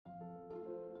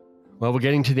Well, we're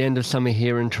getting to the end of summer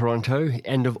here in Toronto,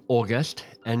 end of August.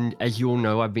 And as you all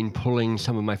know, I've been pulling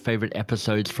some of my favorite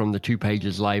episodes from the Two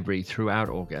Pages library throughout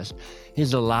August. Here's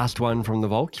the last one from the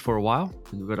vaults for a while.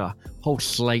 We've got a whole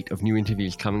slate of new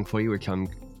interviews coming for you, which I'm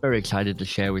very excited to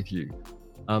share with you.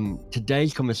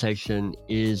 Today's conversation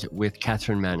is with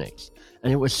Kathryn Mannix.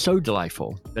 And it was so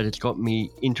delightful that it's got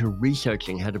me into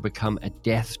researching how to become a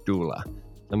death doula,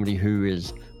 somebody who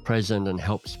is present and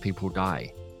helps people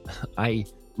die.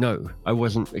 No, I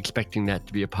wasn't expecting that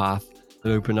to be a path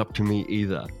that opened up to me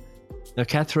either. Now,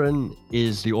 Kathryn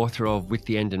is the author of With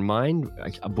the End in Mind,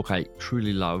 a book I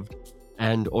truly loved,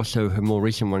 and also her more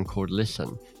recent one called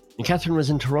Listen. And Kathryn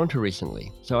was in Toronto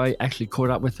recently, so I actually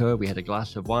caught up with her. We had a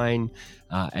glass of wine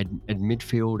at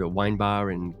Midfield, a wine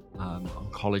bar on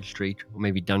College Street, or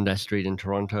maybe Dundas Street in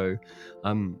Toronto.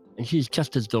 And she's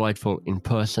just as delightful in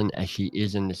person as she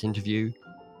is in this interview.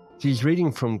 She's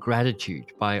reading from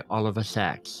Gratitude by Oliver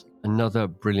Sacks, another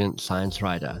brilliant science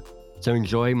writer. So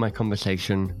enjoy my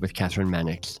conversation with Kathryn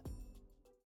Mannix.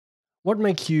 What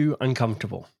makes you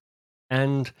uncomfortable?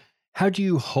 And how do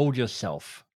you hold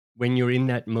yourself when you're in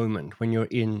that moment, when you're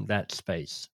in that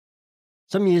space?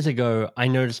 Some years ago, I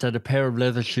noticed that a pair of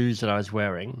leather shoes that I was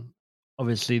wearing,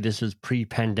 obviously this was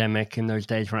pre-pandemic, in those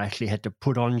days when I actually had to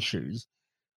put on shoes,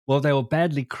 well, they were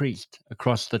badly creased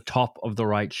across the top of the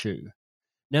right shoe.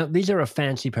 Now, these are a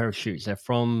fancy pair of shoes. They're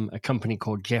from a company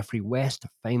called Geoffrey West, a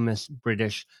famous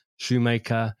British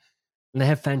shoemaker. And they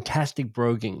have fantastic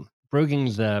broguing. Broguing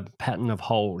is the pattern of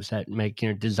holes that make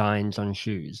designs on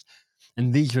shoes.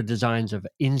 And these were designs of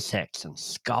insects and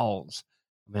skulls.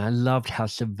 I mean, I loved how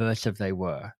subversive they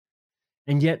were.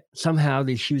 And yet, somehow,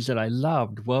 these shoes that I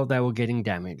loved, well, they were getting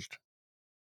damaged.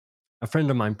 A friend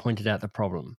of mine pointed out the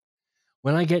problem.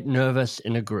 When I get nervous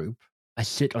in a group, I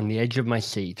sit on the edge of my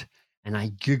seat and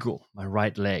I jiggle my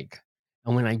right leg.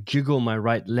 And when I jiggle my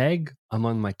right leg, I'm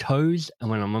on my toes. And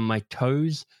when I'm on my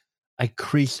toes, I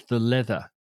crease the leather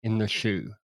in the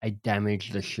shoe. I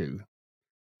damage the shoe.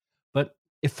 But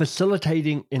if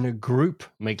facilitating in a group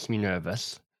makes me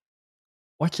nervous,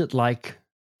 what's it like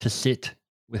to sit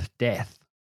with death?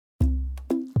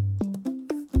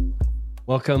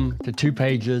 Welcome to Two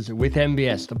Pages with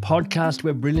MBS, the podcast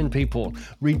where brilliant people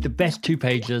read the best 2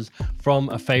 pages from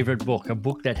a favorite book, a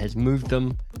book that has moved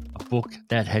them, a book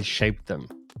that has shaped them.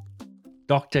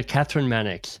 Dr. Kathryn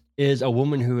Mannix is a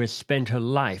woman who has spent her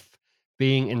life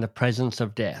being in the presence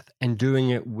of death and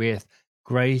doing it with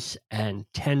grace and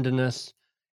tenderness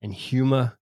and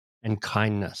humor and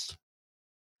kindness.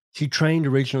 She trained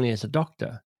originally as a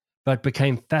doctor, but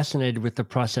became fascinated with the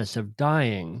process of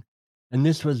dying. And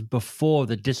this was before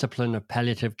the discipline of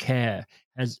palliative care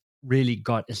has really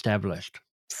got established.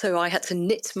 So I had to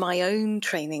knit my own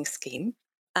training scheme.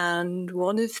 And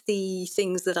one of the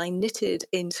things that I knitted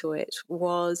into it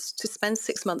was to spend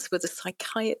 6 months with a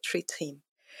psychiatry team,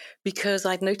 because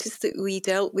I'd noticed that we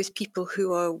dealt with people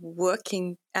who are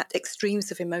working at extremes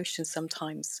of emotion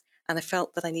sometimes. And I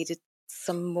felt that I needed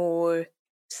some more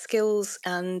skills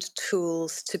and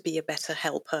tools to be a better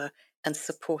helper and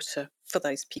supporter for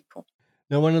those people.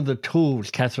 Now, one of the tools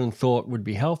Kathryn thought would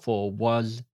be helpful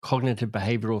was cognitive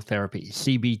behavioral therapy,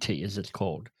 CBT as it's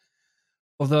called.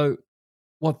 Although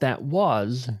what that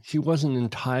was, she wasn't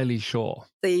entirely sure.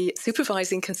 The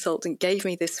supervising consultant gave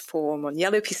me this form on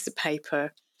yellow piece of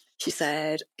paper. She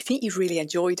said, I think you'd really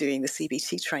enjoy doing the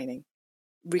CBT training.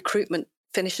 Recruitment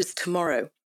finishes tomorrow.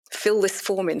 Fill this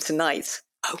form in tonight.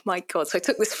 Oh my God. So I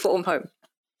took this form home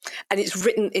and it's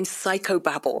written in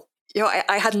psychobabble.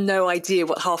 I had no idea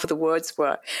what half of the words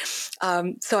were.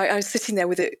 So I was sitting there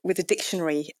with a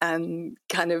dictionary and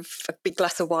kind of a big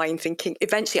glass of wine thinking,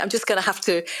 eventually I'm just going to have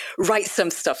to write some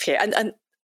stuff here. And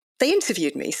they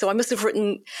interviewed me. So I must have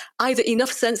written either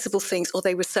enough sensible things or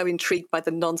they were so intrigued by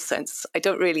the nonsense. I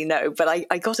don't really know, but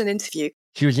I got an interview.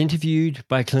 She was interviewed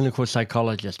by a clinical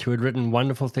psychologist who had written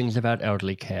wonderful things about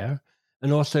elderly care,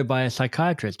 and also by a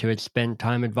psychiatrist who had spent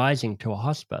time advising to a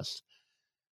hospice.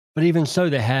 But even so,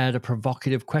 they had a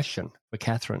provocative question for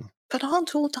Kathryn. But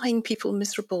aren't all dying people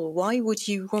miserable? Why would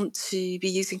you want to be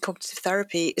using cognitive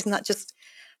therapy? Isn't that just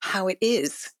how it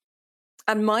is?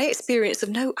 And my experience of,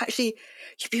 no, actually,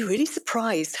 you'd be really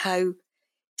surprised how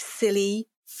silly,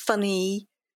 funny,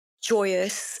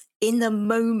 joyous, in the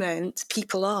moment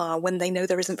people are when they know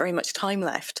there isn't very much time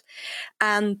left.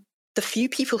 And the few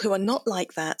people who are not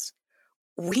like that,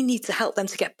 we need to help them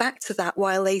to get back to that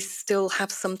while they still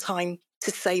have some time to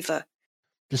savor.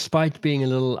 Despite being a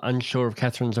little unsure of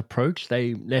Kathryn's approach,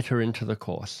 they let her into the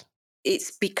course. It's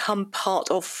become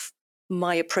part of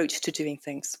my approach to doing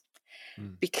things.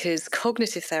 Because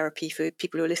cognitive therapy, for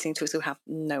people who are listening to us who have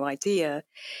no idea,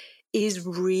 is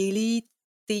really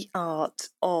the art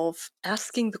of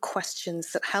asking the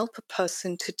questions that help a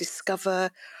person to discover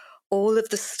all of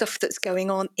the stuff that's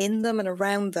going on in them and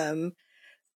around them,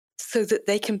 so that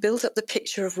they can build up the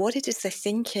picture of what it is they're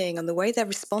thinking and the way they're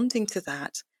responding to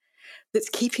that, that's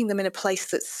keeping them in a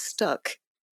place that's stuck,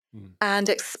 and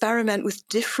experiment with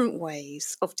different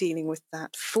ways of dealing with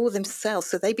that for themselves,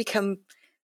 so they become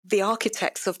the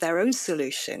architects of their own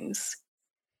solutions.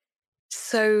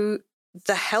 So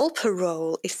the helper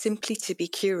role is simply to be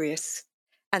curious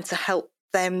and to help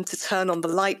them to turn on the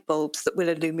light bulbs that will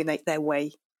illuminate their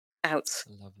way out.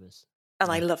 I love this.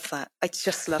 And I love that. I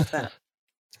just love that.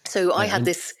 So I had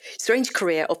this strange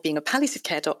career of being a palliative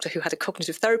care doctor who had a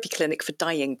cognitive therapy clinic for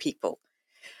dying people.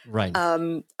 Right.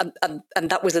 And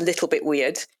that was a little bit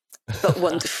weird, but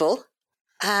wonderful.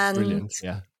 And brilliant.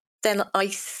 Yeah. then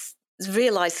I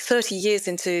realized 30 years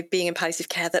into being in palliative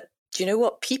care that, do you know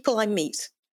what? People I meet,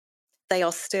 they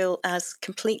are still as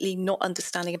completely not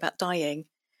understanding about dying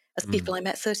as people I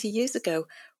met 30 years ago.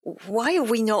 Why have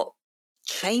we not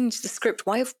changed the script?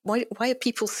 Why are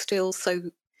people still so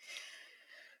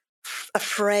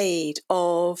afraid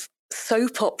of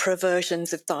soap opera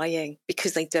versions of dying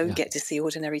because they don't get to see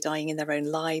ordinary dying in their own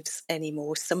lives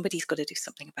anymore? Somebody's got to do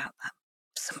something about that.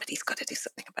 Somebody's got to do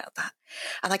something about that.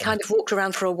 And I kind of walked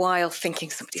around for a while thinking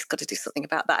somebody's got to do something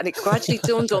about that. And it gradually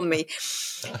dawned on me,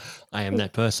 I am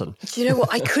that person. do you know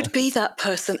what? I could be that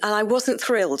person. And I wasn't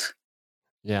thrilled.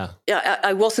 Yeah.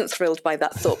 I wasn't thrilled by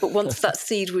that thought. But once that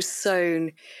seed was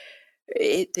sown,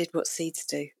 it did what seeds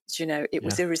do. You know, it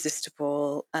was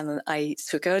irresistible. And I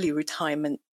took early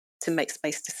retirement to make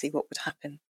space to see what would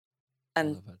happen.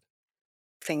 And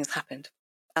things happened.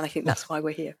 And I think that's why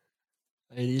we're here.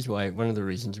 It is one of the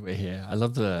reasons we're here. I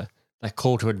love that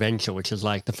call to adventure, which is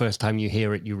like the first time you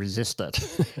hear it, you resist it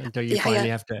until you finally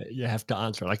have to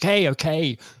answer it. Like, hey,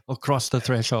 okay, I'll cross the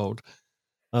threshold.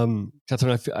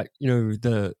 Kathryn,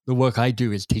 the work I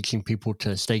do is teaching people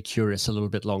to stay curious a little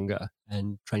bit longer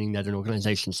and training that in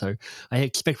organizations. So I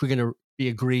expect we're going to be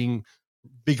agreeing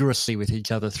vigorously with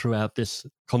each other throughout this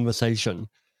conversation.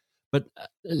 But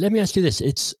let me ask you this: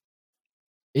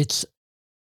 it's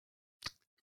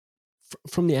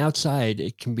from the outside,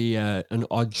 it can be an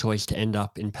odd choice to end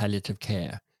up in palliative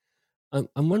care.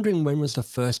 I'm wondering, when was the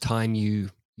first time you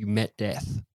met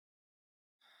death?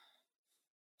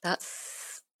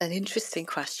 That's an interesting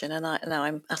question. And now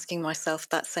I'm asking myself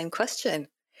that same question.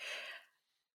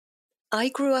 I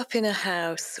grew up in a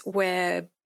house where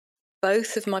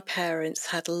both of my parents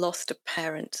had lost a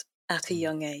parent at a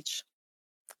young age.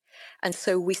 And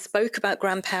so we spoke about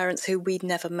grandparents who we'd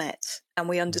never met, and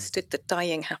we understood that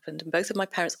dying happened. And both of my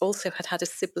parents also had a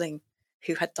sibling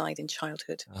who had died in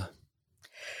childhood.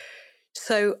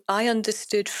 So I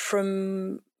understood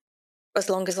from as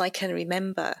long as I can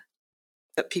remember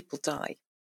that people die.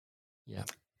 Yeah.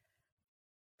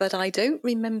 But I don't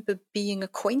remember being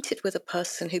acquainted with a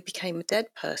person who became a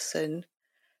dead person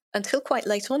until quite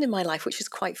late on in my life, which is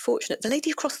quite fortunate. The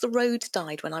lady across the road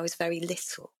died when I was very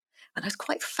little. And I was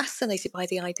quite fascinated by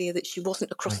the idea that she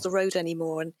wasn't across the road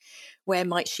anymore, and where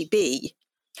might she be?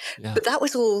 Yeah. But that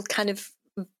was all kind of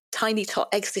tiny tot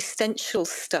existential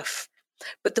stuff.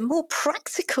 But the more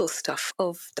practical stuff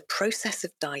of the process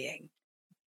of dying,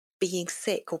 being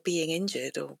sick or being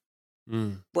injured or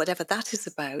whatever that is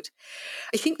about,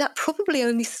 I think that probably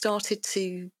only started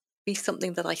to be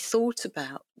something that I thought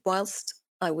about whilst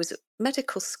I was at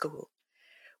medical school,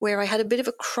 where I had a bit of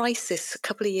a crisis a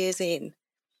couple of years in.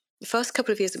 The first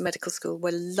couple of years of medical school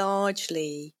were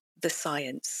largely the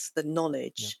science, the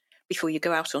knowledge, before you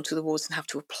go out onto the wards and have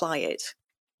to apply it.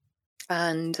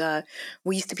 And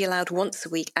we used to be allowed once a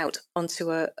week out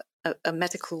onto a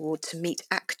medical ward to meet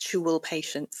actual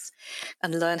patients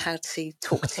and learn how to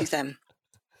talk to them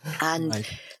and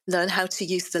learn how to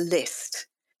use the list,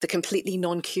 the completely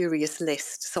non-curious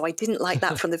list. So I didn't like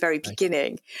that from the very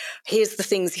beginning. Here's the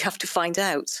things you have to find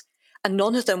out. And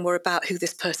none of them were about who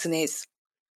this person is.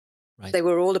 They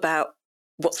were all about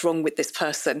what's wrong with this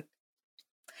person.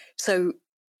 So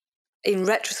in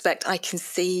retrospect, I can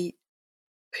see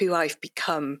who I've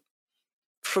become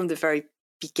from the very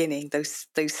beginning. Those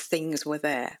things were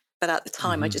there. But at the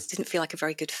time, I just didn't feel like a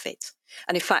very good fit.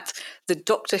 And in fact, the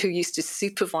doctor who used to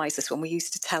supervise us when we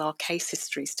used to tell our case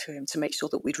histories to him to make sure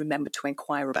that we'd remember to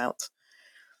inquire about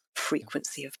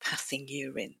frequency of passing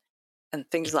urine and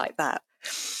things like that,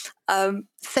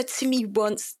 said to me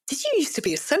once, "Did you used to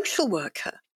be a social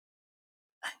worker?"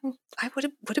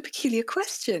 What a peculiar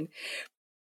question.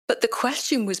 But the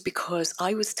question was because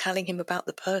I was telling him about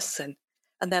the person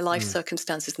and their life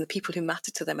circumstances and the people who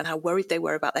mattered to them and how worried they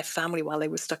were about their family while they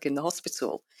were stuck in the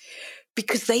hospital,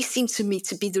 because they seem to me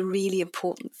to be the really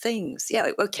important things. Yeah,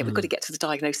 okay, we've got to get to the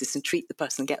diagnosis and treat the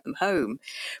person and get them home.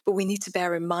 But we need to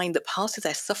bear in mind that part of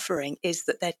their suffering is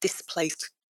that they're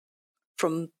displaced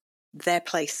from their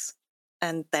place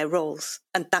and their roles.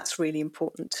 And that's really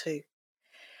important too.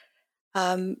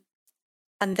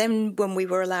 And then when we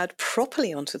were allowed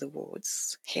properly onto the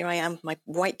wards, here I am, my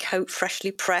white coat freshly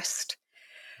pressed.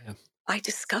 Yeah. I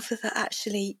discovered that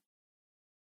actually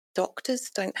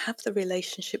doctors don't have the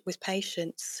relationship with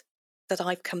patients that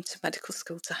I've come to medical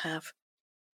school to have.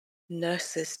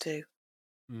 Nurses do.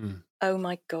 Oh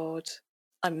my God,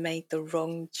 I made the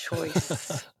wrong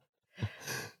choice.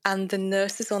 And the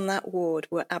nurses on that ward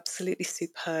were absolutely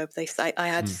superb. They say I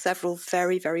had several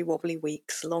very, very wobbly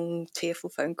weeks, long,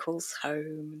 tearful phone calls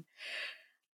home.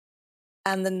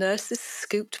 And the nurses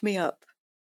scooped me up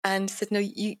and said, no,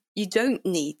 you don't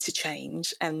need to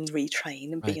change and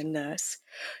retrain and be a nurse.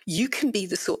 You can be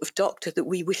the sort of doctor that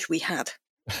we wish we had.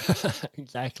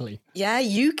 Exactly. Yeah,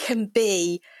 you can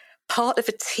be part of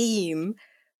a team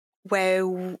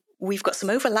where we've got some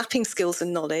overlapping skills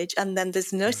and knowledge, and then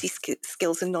there's nursing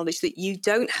skills and knowledge that you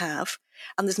don't have,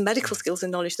 and there's medical skills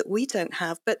and knowledge that we don't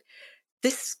have. But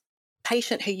this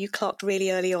patient who you clocked really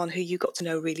early on, who you got to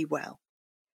know really well,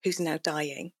 who's now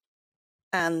dying,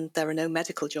 and there are no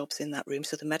medical jobs in that room,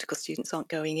 so the medical students aren't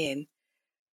going in.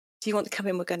 Do you want to come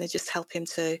in? We're going to just help him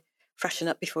to freshen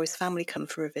up before his family come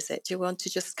for a visit. Do you want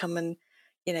to just come and,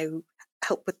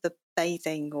 help with the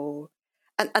bathing?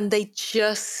 And they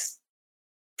just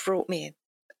brought me in.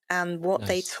 And what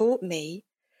they taught me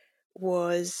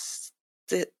was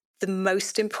the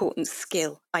most important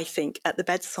skill, I think, at the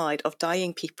bedside of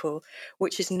dying people,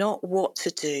 which is not what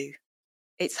to do,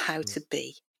 it's how to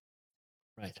be.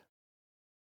 Right.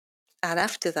 And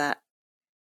after that,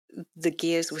 the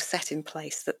gears were set in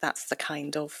place that's the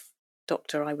kind of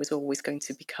doctor I was always going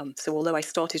to become. So although I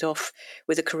started off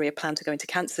with a career plan to go into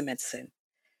cancer medicine,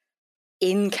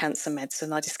 in cancer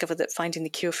medicine, I discovered that finding the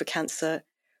cure for cancer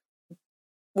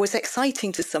was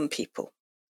exciting to some people,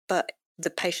 but the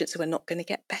patients who are not going to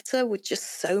get better were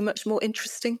just so much more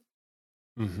interesting.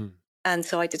 And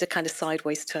so I did a kind of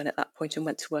sideways turn at that point and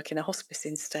went to work in a hospice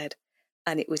instead.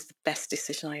 And it was the best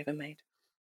decision I ever made.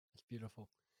 That's beautiful.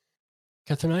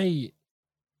 Kathryn, I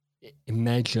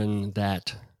imagine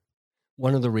that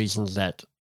one of the reasons that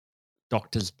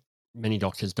many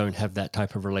doctors don't have that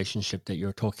type of relationship that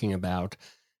you're talking about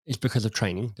is because of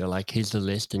training. They're like, here's the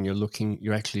list, and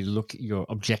you're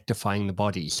objectifying the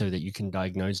body so that you can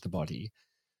diagnose the body.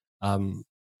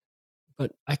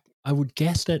 But I would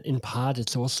guess that in part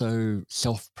it's also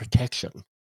self-protection,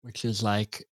 which is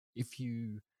like, if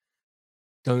you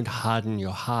don't harden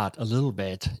your heart a little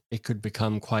bit, it could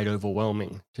become quite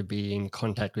overwhelming to be in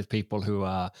contact with people who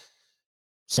are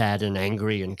sad and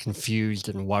angry and confused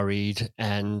and worried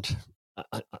and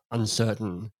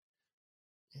uncertain.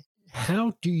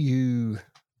 How do you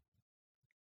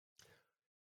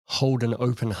hold an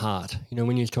open heart?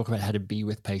 When you talk about how to be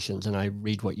with patients, and I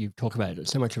read what you talk about,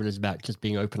 so much of it is about just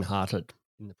being open-hearted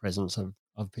in the presence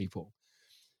of people.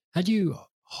 How do you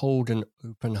hold an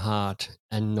open heart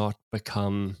and not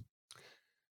become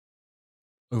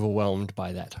overwhelmed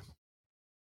by that?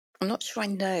 I'm not sure I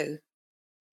know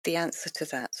the answer to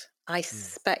that. I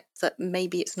suspect that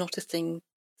maybe it's not a thing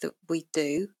that we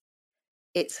do.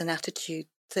 It's an attitude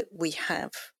that we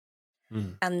have.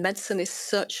 And medicine is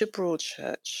such a broad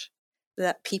church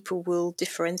that people will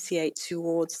differentiate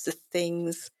towards the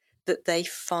things that they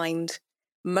find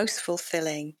most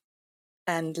fulfilling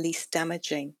and least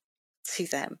damaging to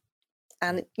them.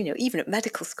 And, even at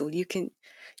medical school, you can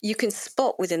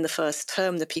spot within the first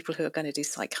term the people who are going to do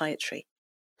psychiatry.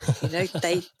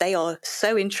 They are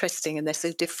so interesting and they're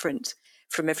so different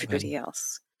from everybody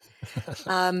else.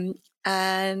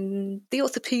 And the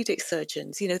orthopedic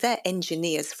surgeons, they're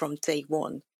engineers from day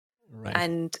one. Right.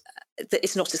 And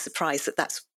it's not a surprise that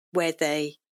that's where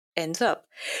they end up.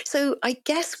 So I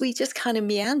guess we just kind of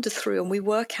meander through and we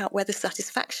work out where the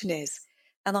satisfaction is.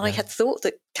 And I had thought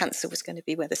that cancer was going to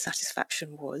be where the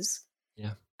satisfaction was.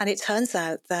 Yeah. And it turns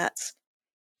out that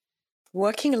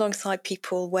working alongside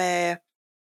people where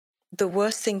the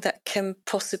worst thing that can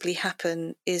possibly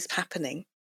happen is happening,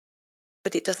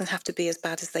 but it doesn't have to be as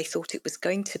bad as they thought it was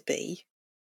going to be,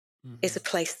 is a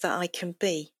place that I can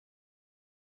be.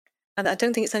 And I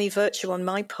don't think it's any virtue on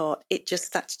my part.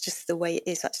 That's just the way it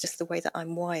is. That's just the way that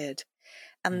I'm wired.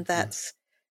 And that's,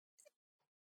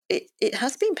 it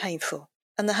has been painful.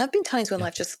 And there have been times when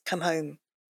I've just come home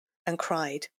and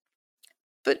cried,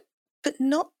 but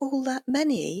not all that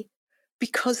many,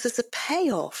 because there's a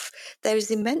payoff. There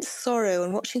is immense sorrow,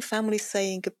 and watching families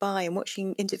saying goodbye and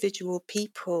watching individual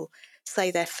people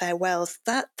say their farewells,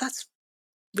 that's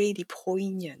really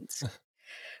poignant.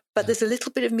 But there's a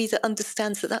little bit of me that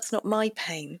understands that that's not my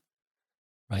pain.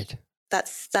 Right.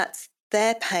 That's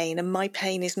their pain, and my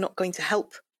pain is not going to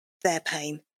help their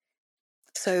pain.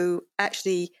 So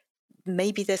actually,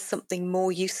 maybe there's something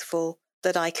more useful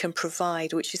that I can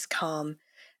provide, which is calm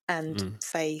and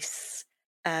face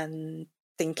and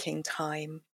thinking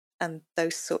time and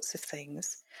those sorts of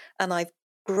things. And I've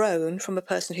grown from a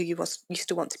person who used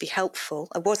to want to be helpful.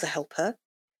 I was a helper.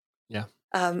 Yeah.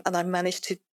 And I managed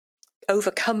to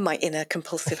overcome my inner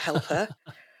compulsive helper.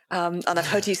 And I've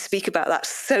heard you speak about that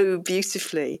so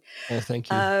beautifully. Oh,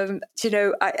 thank you. You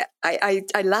know,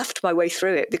 I laughed my way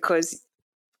through it, because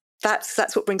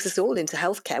that's what brings us all into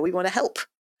healthcare. We want to help.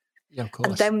 Yeah, of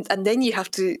course. And then you have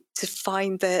to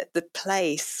find the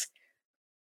place,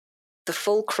 the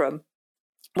fulcrum,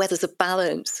 where there's a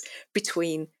balance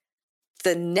between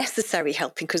the necessary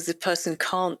helping, because the person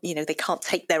can't, they can't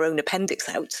take their own appendix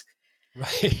out.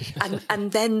 Right.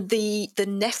 and then the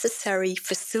necessary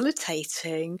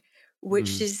facilitating,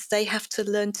 which is they have to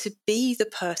learn to be the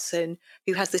person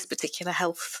who has this particular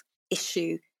health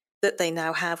issue that they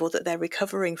now have or that they're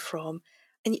recovering from.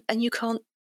 And you can't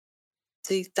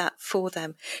do that for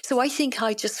them. So I think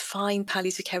I just find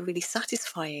palliative care really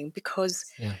satisfying, because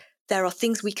there are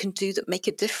things we can do that make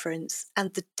a difference,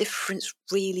 and the difference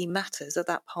really matters at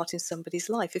that part in somebody's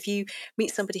life. If you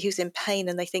meet somebody who's in pain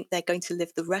and they think they're going to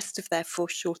live the rest of their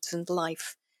foreshortened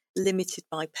life limited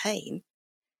by pain,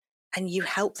 and you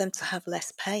help them to have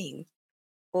less pain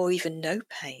or even no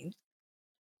pain,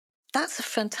 that's a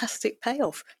fantastic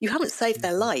payoff. You haven't saved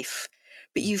their life,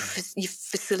 but you've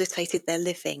facilitated their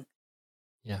living.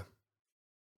 Yeah.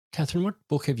 Kathryn, what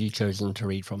book have you chosen to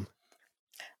read from?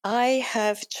 I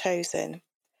have chosen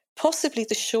possibly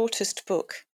the shortest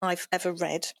book I've ever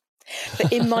read.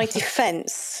 But in my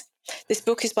defense, this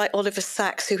book is by Oliver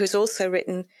Sacks, who has also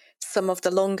written some of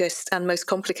the longest and most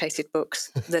complicated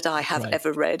books that I have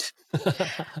ever read.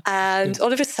 And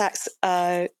Oliver Sacks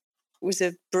was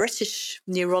a British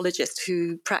neurologist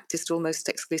who practiced almost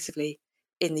exclusively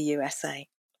in the USA,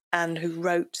 and who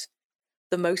wrote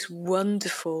the most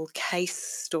wonderful case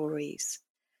stories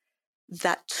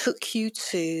that took you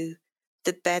to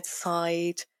the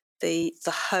bedside, the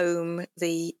home,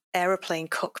 the aeroplane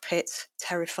cockpit,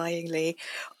 terrifyingly,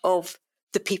 of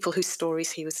the people whose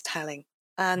stories he was telling.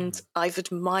 And I've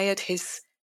admired his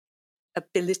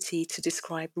ability to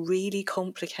describe really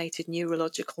complicated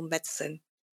neurological medicine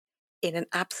in an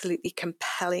absolutely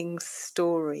compelling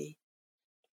story.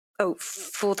 Oh,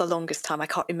 for the longest time, I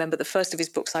can't remember. The first of his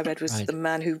books I read was The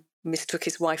Man Who Mistook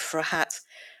His Wife for a Hat.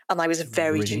 And I was a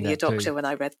very junior doctor when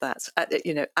I read that.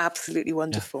 Absolutely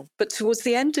wonderful. But towards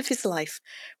the end of his life,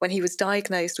 when he was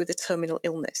diagnosed with a terminal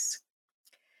illness,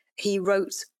 he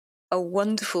wrote a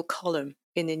wonderful column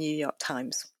in the New York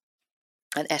Times,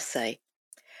 an essay,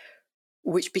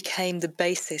 which became the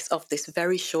basis of this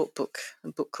very short book,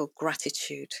 a book called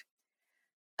Gratitude.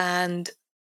 And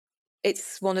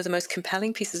it's one of the most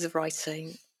compelling pieces of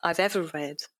writing I've ever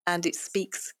read. And it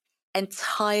speaks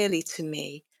entirely to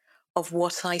me of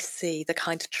what I see, the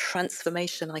kind of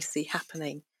transformation I see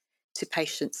happening to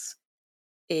patients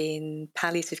in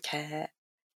palliative care,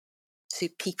 to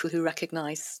people who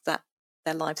recognise that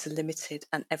their lives are limited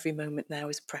and every moment now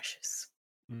is precious.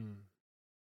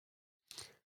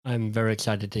 I'm very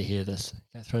excited to hear this,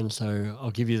 Kathryn, so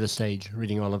I'll give you the stage,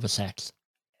 reading Oliver Sacks.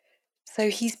 So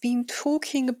he's been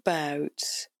talking about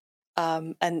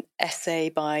an essay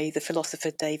by the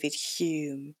philosopher David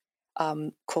Hume,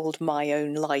 called My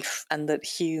Own Life, and that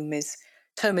Hume is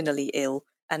terminally ill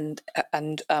and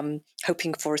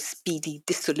hoping for a speedy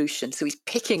dissolution. So he's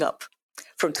picking up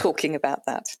from talking about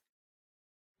that.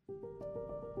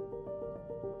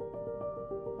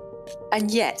 And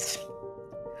yet,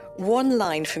 one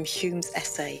line from Hume's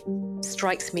essay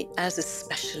strikes me as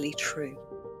especially true.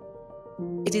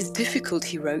 It is difficult,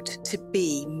 he wrote, to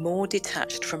be more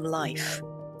detached from life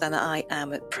than I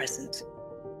am at present.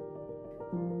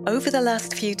 Over the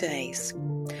last few days,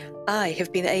 I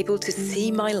have been able to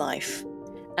see my life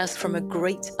as from a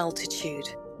great altitude,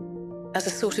 as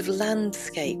a sort of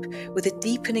landscape with a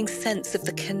deepening sense of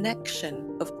the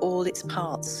connection of all its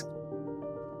parts.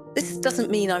 This doesn't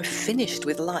mean I'm finished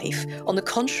with life. On the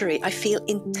contrary, I feel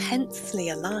intensely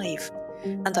alive,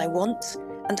 and I want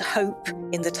and hope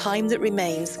in the time that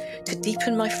remains to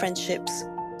deepen my friendships,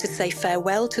 to say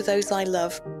farewell to those I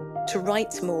love, to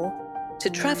write more, to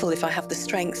travel if I have the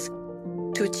strength,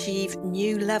 to achieve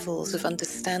new levels of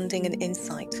understanding and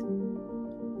insight.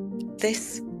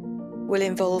 This will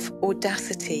involve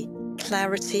audacity,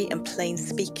 clarity, and plain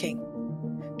speaking,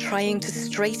 trying to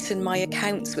straighten my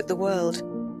accounts with the world.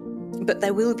 But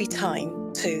there will be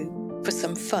time, too, for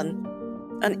some fun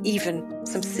and even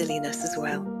some silliness as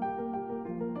well.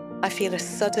 I feel a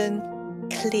sudden,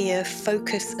 clear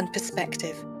focus and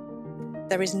perspective.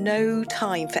 There is no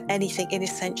time for anything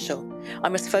inessential. I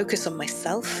must focus on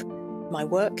myself, my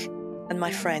work, and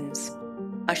my friends.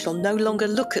 I shall no longer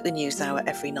look at the news hour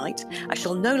every night. I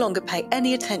shall no longer pay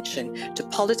any attention to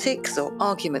politics or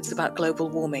arguments about global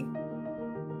warming.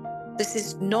 This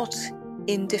is not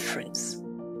indifference,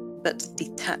 but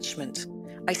detachment.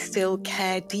 I still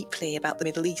care deeply about the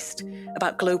Middle East,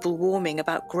 about global warming,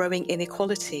 about growing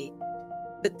inequality.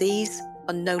 But these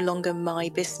are no longer my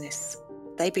business.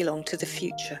 They belong to the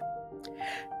future.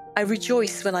 I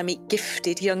rejoice when I meet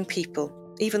gifted young people,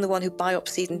 even the one who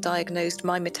biopsied and diagnosed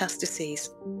my metastases.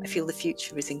 I feel the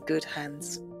future is in good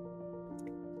hands.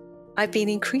 I've been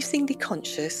increasingly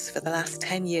conscious for the last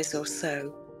 10 years or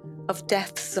so of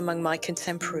deaths among my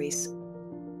contemporaries.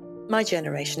 My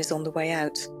generation is on the way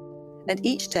out, and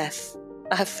each death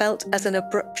I have felt as an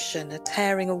abruption, a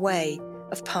tearing away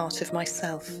of part of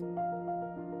myself.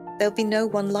 There'll be no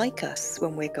one like us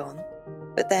when we're gone,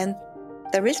 but then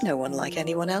there is no one like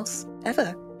anyone else,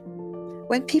 ever.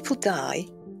 When people die,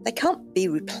 they can't be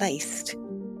replaced.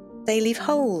 They leave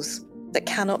holes that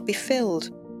cannot be filled,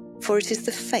 for it is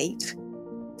the fate,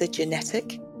 the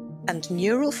genetic and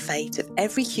neural fate of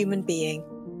every human being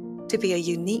to be a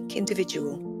unique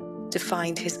individual, to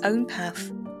find his own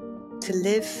path, to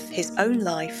live his own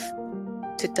life,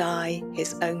 to die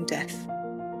his own death.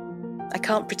 I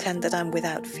can't pretend that I'm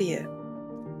without fear,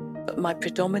 but my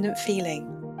predominant feeling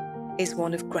is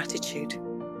one of gratitude.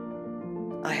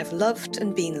 I have loved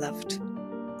and been loved.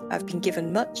 I've been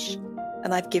given much,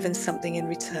 and I've given something in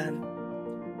return.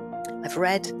 I've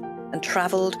read and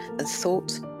travelled and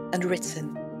thought and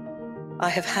written. I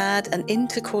have had an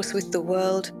intercourse with the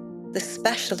world, the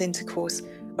special intercourse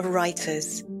of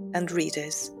writers and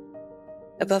readers.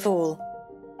 Above all,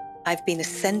 I've been a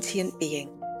sentient being,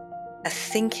 a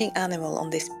thinking animal on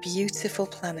this beautiful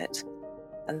planet,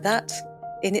 and that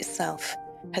in itself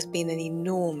has been an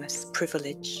enormous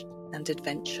privilege and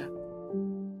adventure.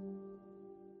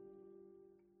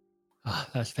 Oh,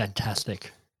 that's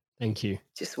fantastic. Thank you.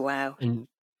 Just wow. And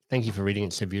thank you for reading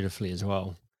it so beautifully as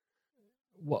well.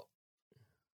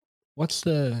 What's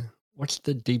the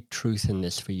deep truth in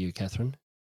this for you, Kathryn?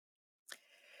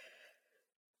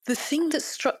 The thing that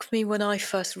struck me when I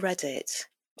first read it,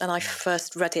 and I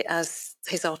first read it as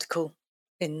his article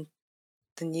in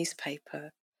the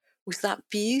newspaper, was that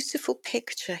beautiful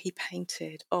picture he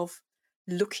painted of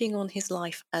looking on his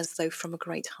life as though from a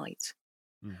great height,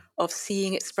 of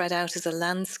seeing it spread out as a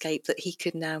landscape that he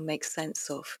could now make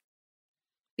sense of.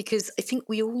 Because I think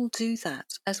we all do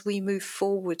that as we move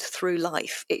forward through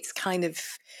life. It's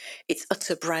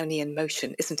utter Brownian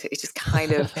motion, isn't it? It's just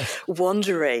kind of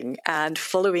wandering and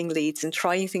following leads and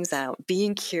trying things out,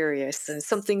 being curious, and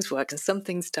some things work and some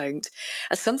things don't,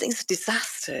 and some things are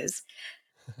disasters.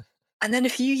 And then a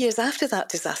few years after that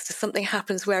disaster, something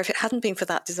happens where if it hadn't been for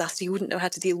that disaster, you wouldn't know how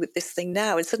to deal with this thing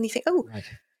now. And suddenly you think, oh, right,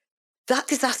 that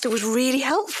disaster was really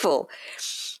helpful.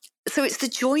 So it's the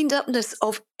joined upness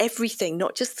of everything,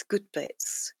 not just the good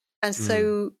bits. And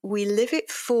so we live it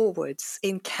forwards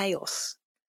in chaos.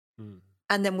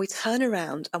 And then we turn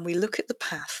around and we look at the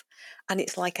path, and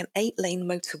it's like an 8-lane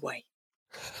motorway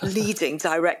leading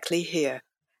directly here.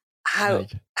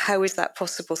 How is that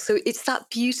possible? So it's that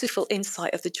beautiful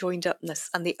insight of the joined upness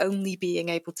and the only being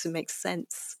able to make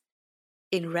sense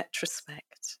in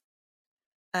retrospect.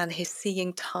 And his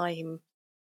seeing time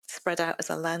spread out as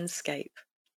a landscape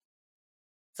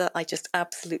that I just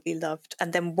absolutely loved.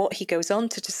 And then what he goes on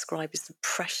to describe is the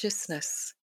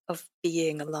preciousness of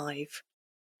being alive.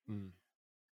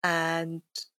 And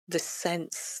the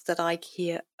sense that I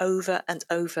hear over and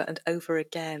over and over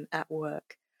again at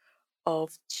work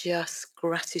of just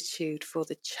gratitude for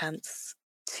the chance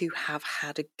to have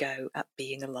had a go at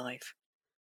being alive.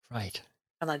 Right.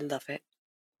 And I love it.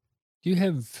 Do you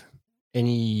have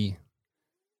any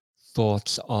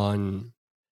thoughts on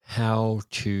how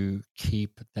to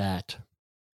keep that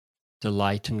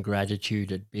delight and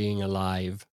gratitude at being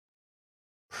alive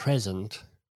present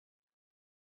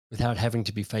without having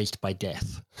to be faced by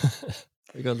death?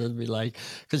 Because it'd be like,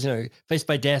 because, faced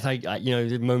by death, I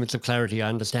the moments of clarity, I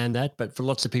understand that. But for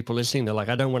lots of people listening, they're like,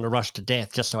 I don't want to rush to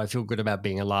death just so I feel good about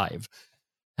being alive.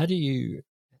 How do you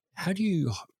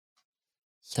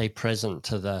stay present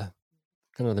to the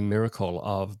kind of the miracle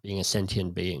of being a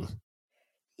sentient being?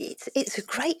 It's a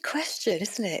great question,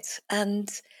 isn't it? And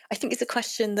I think it's a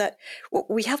question that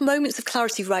we have moments of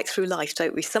clarity right through life,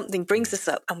 don't we? Something brings us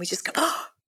up and we just go, oh,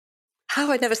 how have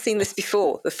I never seen this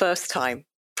before the first time?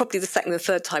 Probably the second and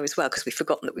third time as well, because we've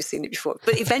forgotten that we've seen it before.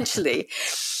 But eventually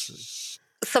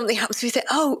something happens, we say,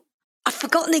 oh, I've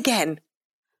forgotten again.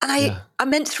 And I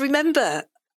meant to remember.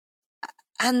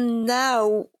 And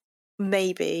now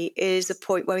maybe is a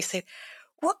point where we say,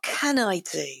 what can I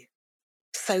do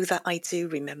so that I do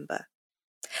remember?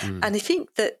 And I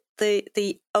think that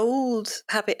the old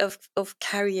habit of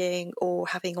carrying or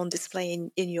having on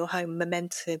display in your home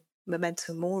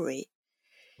memento mori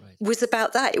was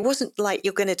about that. It wasn't like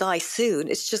you're going to die soon.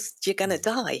 It's just you're going to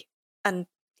die. And,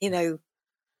 we're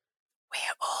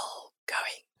all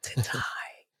going to die.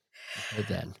 Heard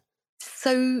that.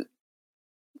 So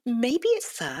maybe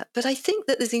it's that. But I think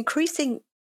that there's increasing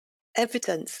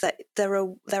evidence that there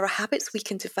are habits we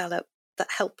can develop that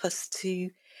help us to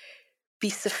be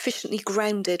sufficiently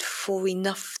grounded for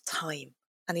enough time.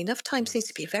 And enough time seems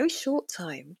to be a very short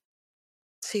time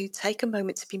to take a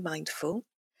moment to be mindful,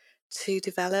 to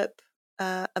develop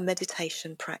a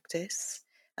meditation practice.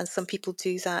 And some people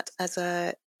do that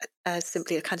as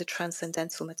simply a kind of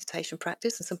transcendental meditation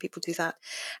practice. And some people do that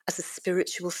as a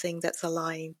spiritual thing that's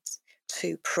aligned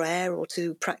to prayer or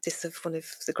to practice of one of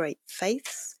the great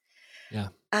faiths. Yeah.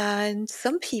 And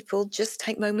some people just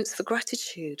take moments for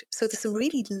gratitude. So there's some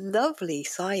really lovely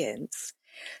science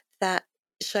that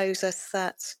shows us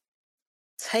that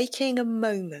taking a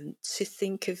moment to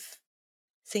think of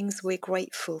things we're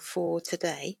grateful for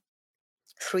today,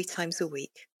 3 times a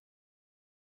week,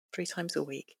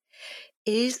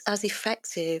 is as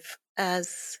effective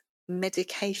as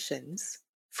medications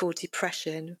for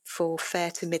depression, for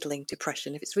fair to middling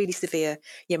depression. If it's really severe,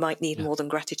 you might need more than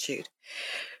gratitude.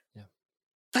 Yeah.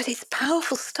 But it's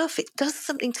powerful stuff. It does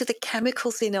something to the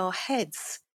chemicals in our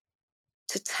heads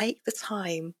to take the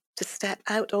time to step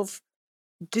out of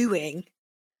doing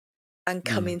and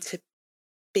come into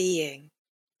being.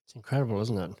 It's incredible,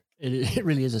 isn't it? It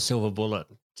really is a silver bullet,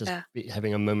 just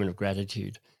having a moment of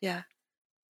gratitude. Yeah.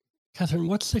 Kathryn,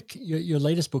 what's your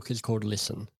latest book is called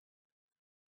Listen.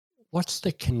 What's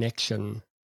the connection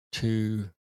to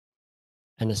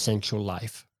an essential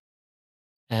life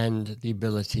and the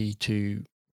ability to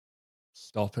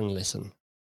stop and listen?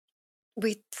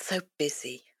 We're so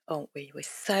busy, aren't we? We're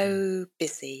so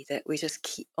busy that we just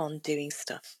keep on doing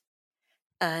stuff.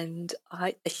 And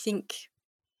I think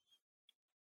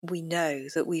we know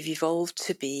that we've evolved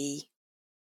to be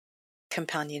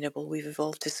companionable. We've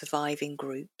evolved to survive in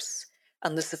groups.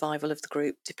 And the survival of the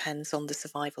group depends on the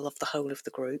survival of the whole of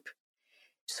the group.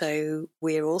 So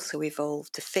we're also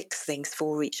evolved to fix things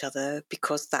for each other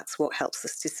because that's what helps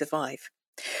us to survive.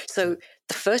 So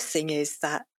the first thing is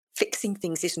that fixing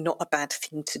things is not a bad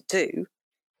thing to do.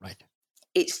 Right.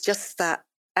 It's just that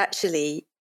actually,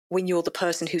 when you're the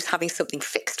person who's having something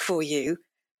fixed for you,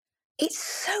 it's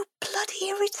so bloody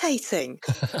irritating.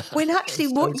 When actually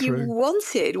what you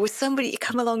wanted was somebody to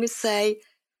come along and say,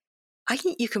 I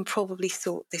think you can probably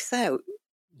sort this out.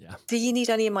 Yeah. Do you need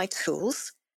any of my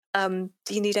tools? Do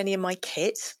you need any of my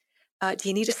kit? Do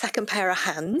you need a second pair of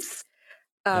hands?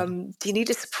 Do you need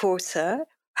a supporter?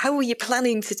 How are you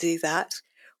planning to do that?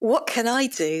 What can I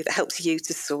do that helps you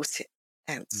to sort it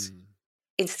out?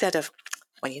 Instead of,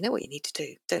 well, you know what you need to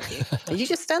do, don't you? You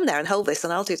just stand there and hold this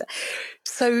and I'll do that.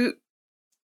 So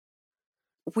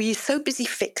we're so busy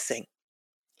fixing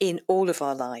in all of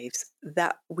our lives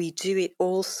that we do it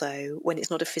also when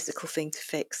it's not a physical thing to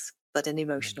fix, but an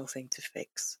emotional thing to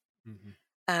fix.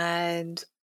 And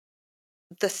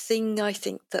the thing I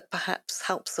think that perhaps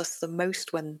helps us the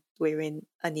most when we're in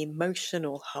an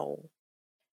emotional hole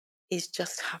is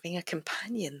just having a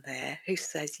companion there who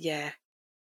says, yeah,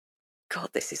 God,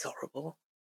 this is horrible.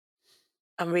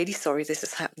 I'm really sorry this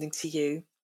is happening to you.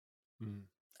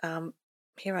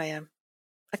 Here I am.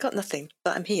 I got nothing,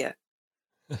 but I'm here.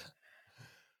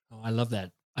 Oh, I love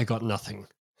that. I got nothing.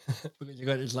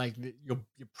 Because it's like your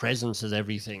presence is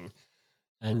everything.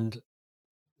 And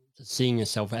seeing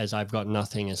yourself as I've got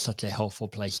nothing is such a helpful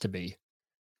place to be.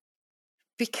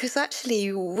 Because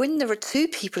actually, when there are 2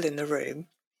 people in the room,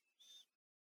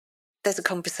 there's a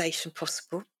conversation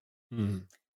possible.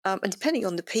 And depending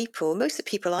on the people, most of the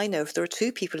people I know, if there are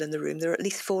 2 people in the room, there are at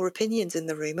least 4 opinions in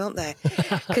the room, aren't there?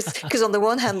 Because on the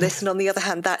one hand this, and on the other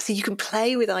hand that. So you can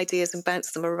play with ideas and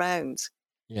bounce them around.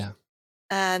 Yeah.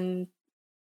 And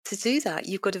to do that,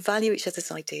 you've got to value each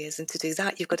other's ideas. And to do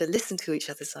that, you've got to listen to each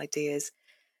other's ideas.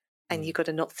 And you've got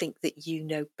to not think that you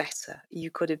know better.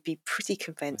 You've got to be pretty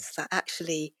convinced that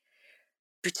actually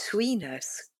between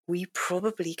us, we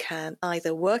probably can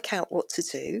either work out what to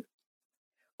do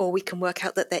or we can work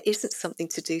out that there isn't something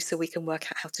to do, so we can work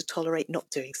out how to tolerate not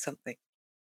doing something.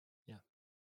 Yeah.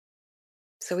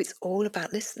 So it's all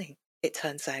about listening, it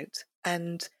turns out.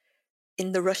 And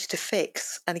in the rush to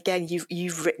fix, and again,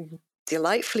 you've written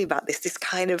delightfully about this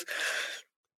kind of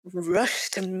rush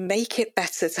to make it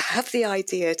better, to have the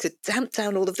idea, to damp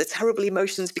down all of the terrible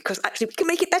emotions because actually we can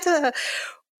make it better.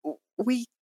 We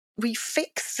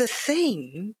fix the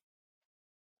thing,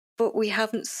 but we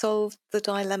haven't solved the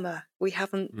dilemma. We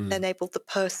haven't enabled the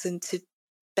person to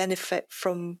benefit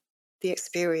from the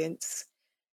experience.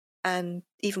 And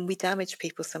even we damage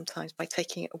people sometimes by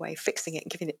taking it away, fixing it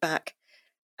and giving it back,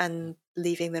 and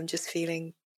leaving them just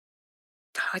feeling,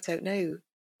 I don't know,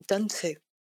 done to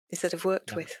instead of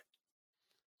worked with.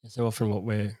 So often what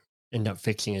we end up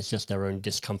fixing is just our own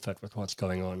discomfort with what's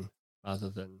going on rather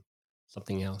than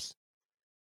something else.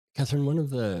 Kathryn, one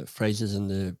of the phrases in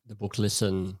the book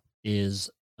Listen is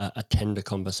a tender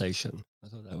conversation. I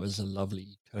thought that was a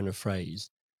lovely turn of phrase.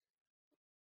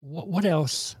 What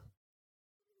else,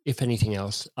 if anything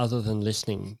else, other than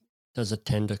listening, does a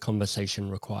tender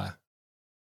conversation require?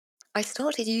 I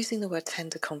started using the word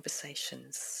tender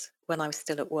conversations when I was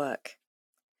still at work.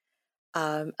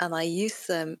 And I used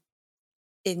them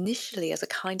initially as a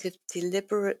kind of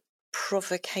deliberate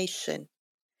provocation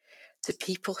to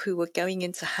people who were going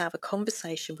in to have a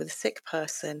conversation with a sick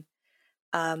person,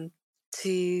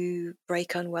 to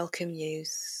break unwelcome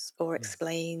news or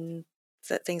explain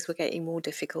that things were getting more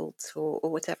difficult or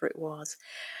whatever it was.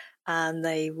 And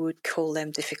they would call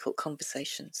them difficult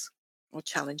conversations or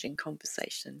challenging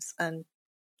conversations. And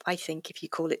I think if you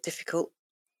call it difficult,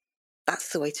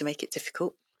 that's the way to make it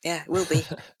difficult. Yeah, it will be.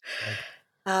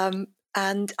 Right.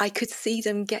 And I could see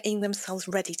them getting themselves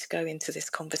ready to go into this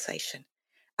conversation.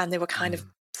 And they were kind of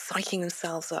psyching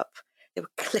themselves up. They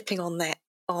were clipping on their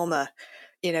armor.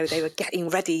 They were getting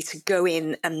ready to go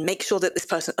in and make sure that this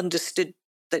person understood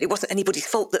that it wasn't anybody's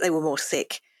fault that they were more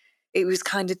sick. It was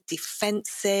kind of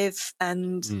defensive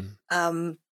and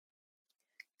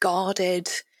guarded.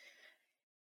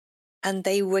 And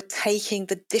they were taking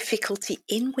the difficulty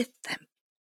in with them.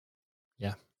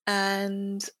 Yeah.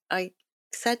 And I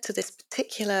said to this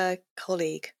particular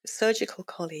colleague, a surgical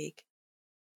colleague,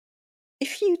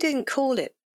 if you didn't call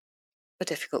it a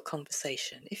difficult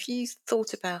conversation, if you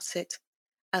thought about it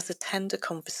as a tender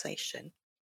conversation,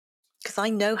 because I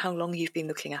know how long you've been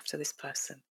looking after this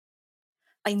person.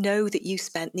 I know that you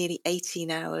spent nearly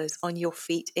 18 hours on your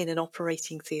feet in an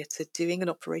operating theatre doing an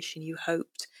operation you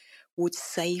hoped would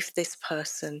save this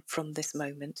person from this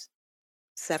moment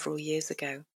several years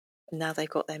ago. And now they've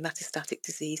got their metastatic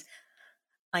disease.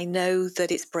 I know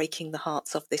that it's breaking the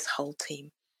hearts of this whole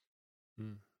team.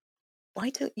 Why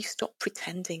don't you stop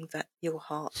pretending that your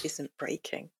heart isn't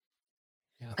breaking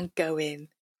and go in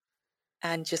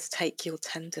and just take your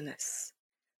tenderness?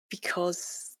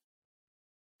 Because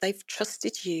they've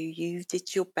trusted you. You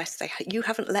did your best. You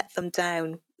haven't let them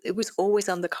down. It was always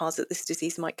on the cards that this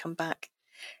disease might come back.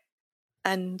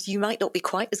 And you might not be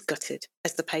quite as gutted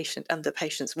as the patient and the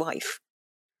patient's wife,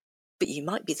 but you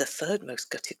might be the third most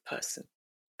gutted person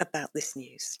about this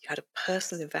news. You had a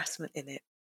personal investment in it.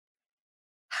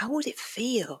 How would it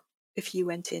feel if you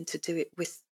went in to do it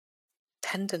with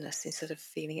tenderness instead of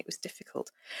feeling it was difficult?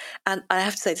 And I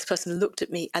have to say, this person looked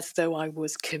at me as though I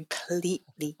was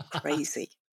completely crazy.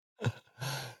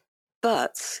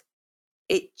 But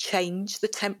it changed the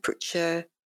temperature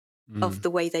of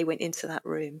the way they went into that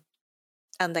room.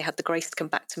 And they had the grace to come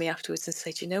back to me afterwards and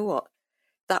say, do you know what?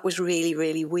 That was really,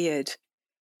 really weird.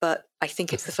 But I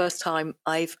think it's the first time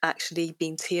I've actually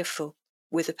been tearful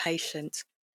with a patient.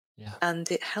 Yeah. And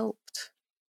it helped.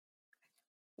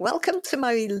 Welcome to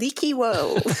my leaky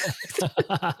world.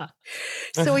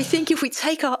 So I think if we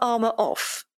take our armor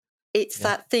off, it's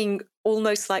that thing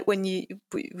almost like when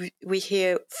we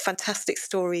hear fantastic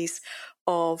stories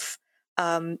of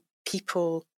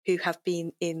people who have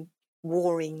been in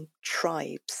warring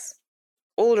tribes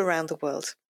all around the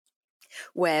world,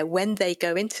 where when they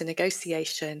go into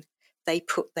negotiation, they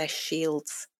put their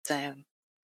shields down.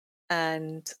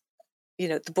 And,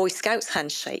 the Boy Scouts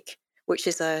handshake, which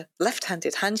is a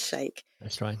left-handed handshake,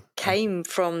 That's right, came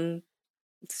from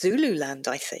Zululand,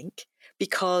 I think,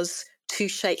 because to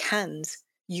shake hands,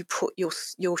 you put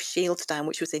your shield down,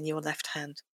 which was in your left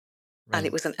hand. Right. And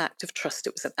it was an act of trust.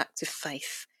 It was an act of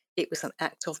faith. It was an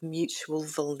act of mutual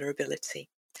vulnerability,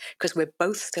 because we're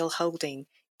both still holding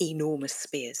enormous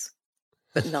spears,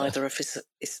 but neither of us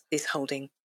is holding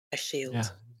a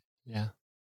shield. Yeah.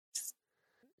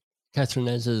 Kathryn,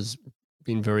 as has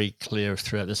been very clear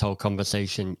throughout this whole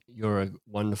conversation, you're a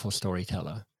wonderful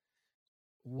storyteller.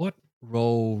 What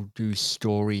role do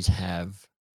stories have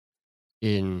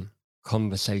in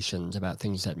conversations about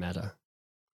things that matter?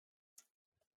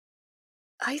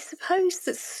 I suppose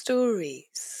that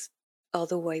stories are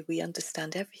the way we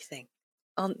understand everything,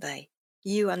 aren't they?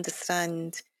 You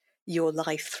understand your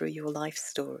life through your life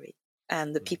story,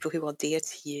 and the Mm. people who are dear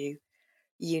to you,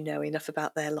 you know enough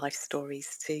about their life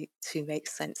stories to make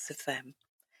sense of them.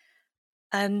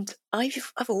 And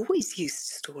I've always used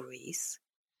stories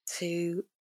to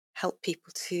help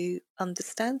people to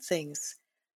understand things.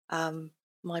 Um,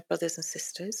 my brothers and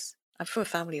sisters, I'm from a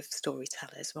family of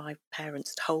storytellers. My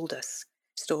parents told us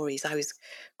stories. I was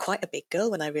quite a big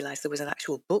girl when I realised there was an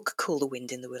actual book called The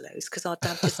Wind in the Willows, because our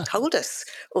dad just told us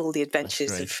all the That's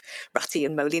adventures great. of Ratty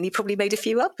and Molly, and he probably made a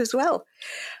few up as well.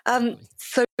 Lovely.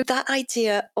 So that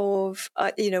idea of,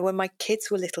 when my kids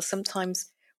were little,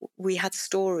 sometimes we had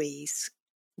stories.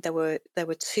 There were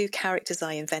two characters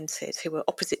I invented who were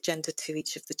opposite gender to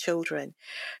each of the children,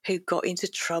 who got into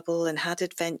trouble and had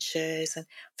adventures. And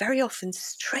very often,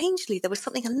 strangely, there was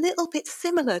something a little bit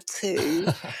similar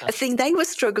to a thing they were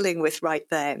struggling with right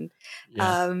then.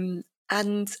 Yeah.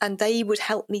 And they would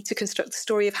help me to construct the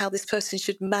story of how this person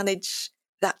should manage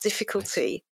that Nice.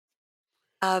 difficulty.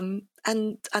 And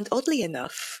oddly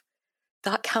enough,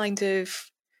 that kind of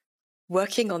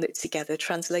working on it together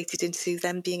translated into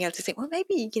them being able to think, well,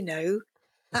 maybe,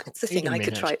 that's a Wait thing a I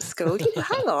could try minute. at school.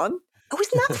 Hang on. Oh,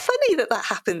 isn't that funny that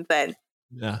happened then?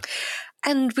 Yeah.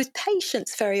 And with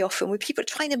patients, very often, when people are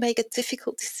trying to make a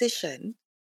difficult decision,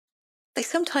 they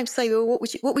sometimes say, well,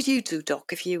 what would you do,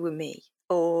 Doc, if you were me?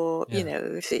 Or,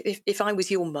 Yeah. if I was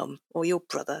your mum or your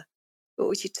brother, what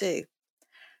would you do?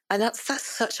 And that's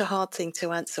such a hard thing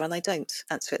to answer, and I don't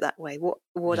answer it that way. What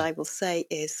Yeah. I will say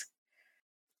is,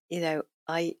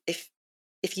 I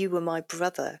if you were my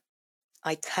brother,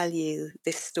 I tell you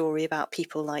this story about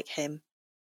people like him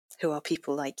who are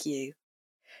people like you.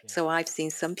 Yeah. So I've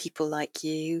seen some people like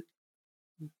you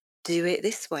do it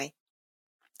this way,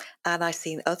 and I've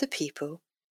seen other people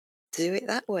do it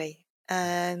that way.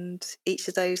 Yeah. And each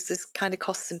of those, there's kind of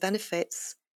costs and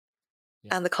benefits,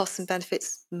 Yeah. and the costs and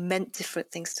benefits meant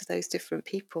different things to those different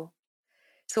people.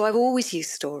 So I've always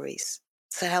used stories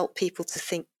to help people to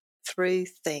think through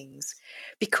things,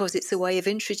 because it's a way of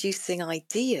introducing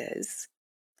ideas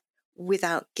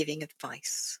without giving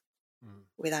advice, Mm.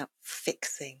 without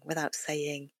fixing, without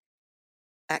saying,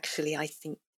 actually, I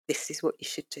think this is what you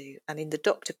should do. And in the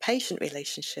doctor-patient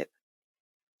relationship,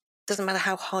 doesn't matter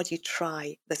how hard you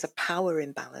try, there's a power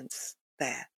imbalance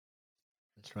there.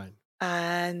 That's right.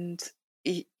 And,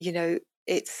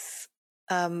 it's,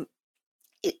 um,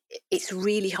 it's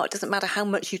really hard. It doesn't matter how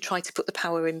much you try to put the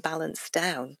power imbalance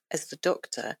down as the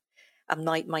doctor. And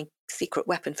my secret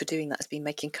weapon for doing that has been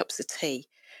making cups of tea.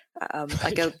 I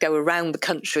Right. go around the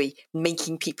country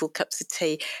making people cups of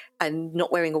tea and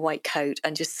not wearing a white coat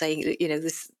and just saying,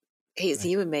 this, here's Right.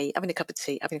 you and me having a cup of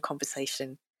tea, having a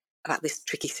conversation about this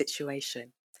tricky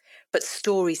situation. But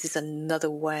stories is another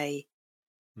way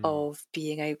Mm. of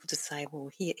being able to say, well,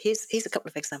 here's a couple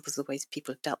of examples of the ways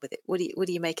people have dealt with it. What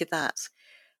do you make of that?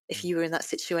 If Mm. you were in that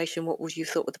situation, what would you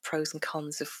thought were the pros and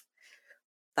cons of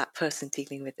that person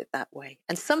dealing with it that way?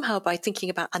 And somehow, by thinking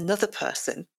about another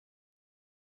person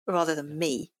rather Yeah. than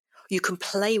me, you can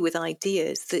play with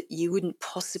ideas that you wouldn't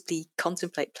possibly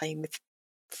contemplate playing with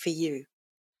for you.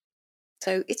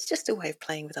 So it's just a way of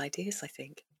playing with ideas, I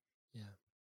think. Yeah.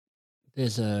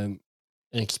 There's an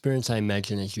experience I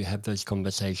imagine as you have those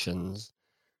conversations.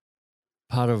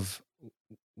 Part of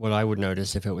what I would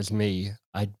notice if it was me,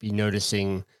 I'd be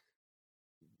noticing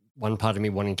one part of me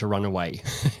wanting to run away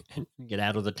and get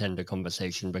out of the tender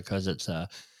conversation because it's a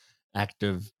act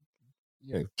of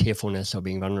tearfulness or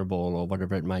being vulnerable or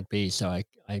whatever it might be. So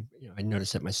I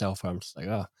notice it myself. Where I'm just like,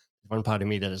 oh, one part of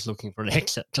me that is looking for an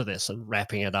exit to this and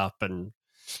wrapping it up and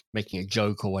making a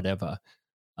joke or whatever.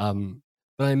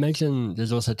 But I imagine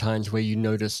there's also times where you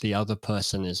notice the other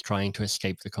person is trying to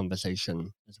escape the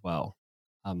conversation as well.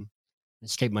 Um,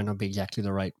 Escape might not be exactly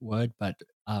the right word, but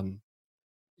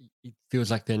it feels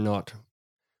like they're not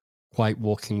quite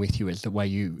walking with you as the way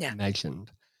you Yeah.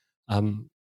 imagined.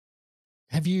 Um,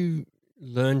 have you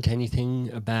learned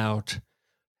anything about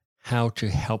how to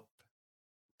help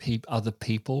other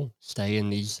people stay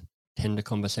in these tender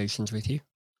conversations with you?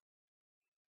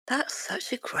 That's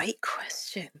such a great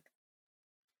question.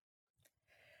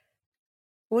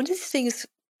 One of the things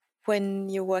when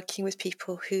you're working with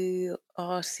people who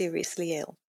are seriously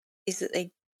ill is that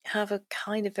they have a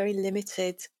kind of very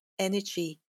limited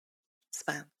energy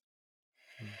span.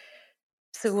 Mm.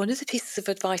 So one of the pieces of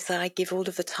advice that I give all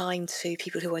of the time to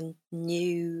people who are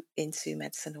new into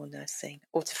medicine or nursing,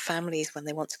 or to families when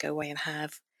they want to go away and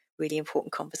have really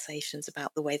important conversations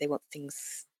about the way they want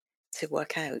things to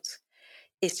work out,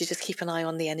 is to just keep an eye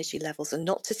on the energy levels and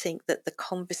not to think that the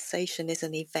conversation is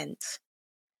an event.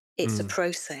 It's a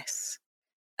process.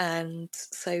 And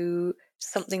so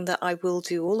something that I will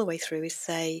do all the way through is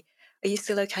say, are you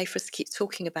still okay for us to keep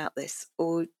talking about this?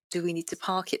 Or do we need to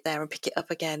park it there and pick it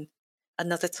up again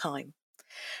another time?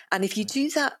 And if you do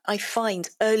that, I find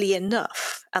early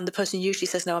enough, and the person usually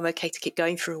says, no, I'm okay to keep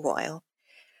going for a while,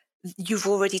 you've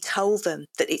already told them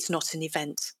that it's not an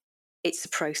event, it's a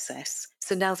process.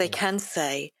 So now they can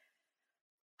say,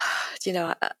 you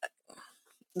know,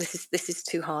 this is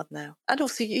too hard now. And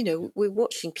also, you know, we're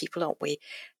watching people, aren't we?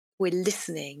 We're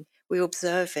listening, we're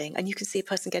observing, and you can see a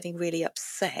person getting really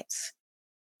upset.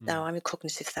 Now, I'm a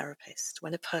cognitive therapist.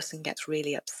 When a person gets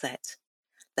really upset,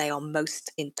 they are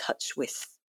most in touch with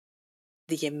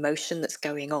the emotion that's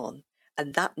going on.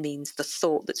 And that means the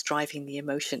thought that's driving the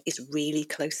emotion is really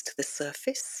close to the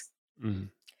surface.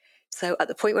 So at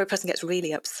the point where a person gets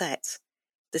really upset,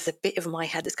 there's a bit of my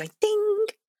head that's going, ding,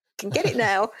 can get it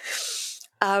now.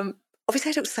 Obviously,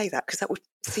 I don't say that because that would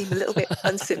seem a little bit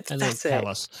unsympathetic.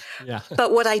 Yeah.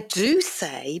 But what I do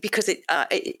say, because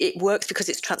it works, because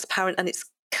it's transparent and it's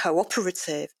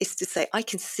cooperative, is to say, I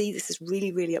can see this is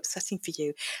really, really upsetting for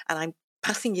you, and I'm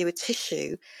passing you a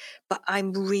tissue, but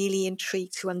I'm really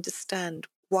intrigued to understand,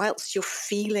 whilst you're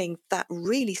feeling that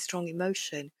really strong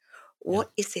emotion,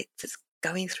 what is it that's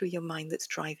going through your mind that's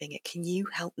driving it? Can you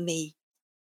help me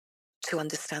to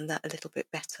understand that a little bit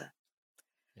better?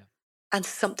 And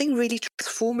something really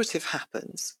transformative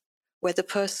happens where the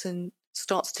person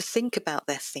starts to think about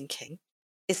their thinking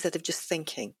instead of just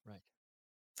thinking.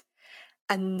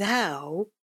 And now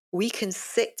we can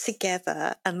sit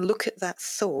together and look at that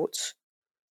thought.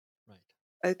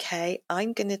 Okay,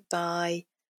 I'm going to die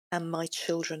and my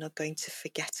children are going to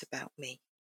forget about me,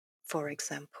 for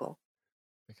example.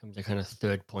 Becomes a kind of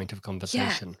third point of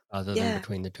conversation rather than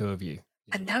between the two of you.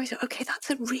 And now it's, okay, that's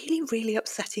a really, really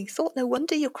upsetting thought. No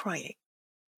wonder you're crying.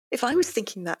 If I was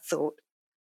thinking that thought,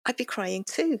 I'd be crying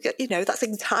too. You know, that's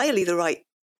entirely the right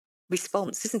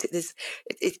response, isn't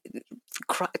it?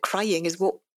 Crying is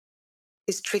what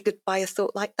is triggered by a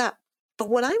thought like that. But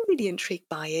what I'm really intrigued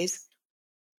by is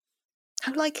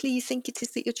how likely you think it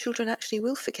is that your children actually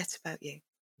will forget about you.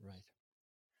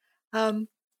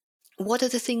 What are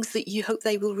the things that you hope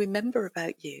they will remember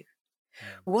about you?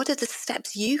 What are the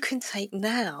steps you can take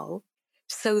now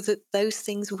so that those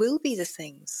things will be the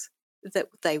things that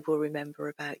they will remember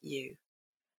about you?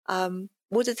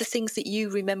 What are the things that you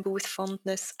remember with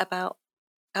fondness about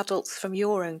adults from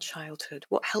your own childhood?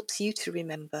 What helps you to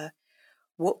remember?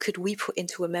 What could we put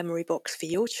into a memory box for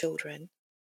your children?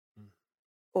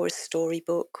 Or a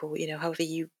storybook, or, you know, however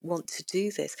you want to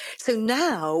do this. So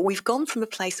now we've gone from a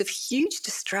place of huge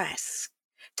distress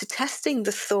to testing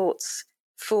the thoughts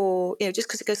for, you know, just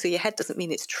because it goes through your head doesn't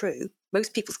mean it's true.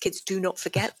 Most people's kids do not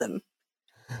forget them.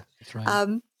 That's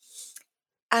right.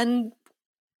 And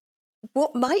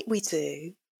what might we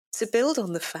do to build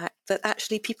on the fact that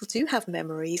actually people do have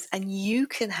memories, and you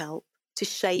can help to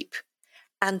shape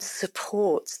and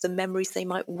support the memories they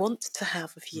might want to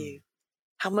have of you,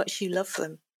 how much you love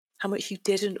them, how much you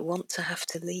didn't want to have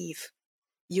to leave,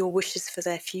 your wishes for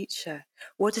their future.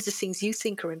 What are the things you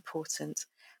think are important,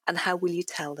 and how will you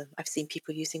tell them? I've seen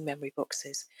people using memory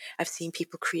boxes. I've seen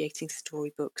people creating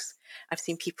storybooks. I've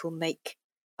seen people make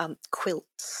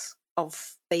quilts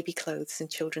of baby clothes and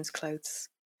children's clothes,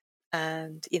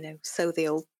 and, you know, sew the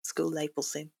old school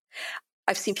labels in.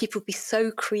 I've seen people be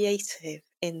so creative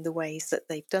in the ways that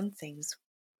they've done things.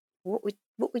 What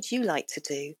would you like to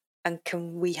do? And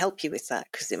can we help you with that?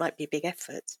 Because it might be a big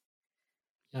effort.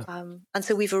 And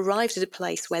so we've arrived at a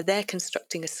place where they're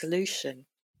constructing a solution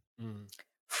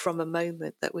from a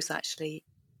moment that was actually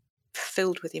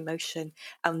filled with emotion,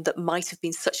 and that might have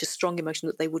been such a strong emotion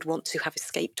that they would want to have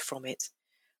escaped from it.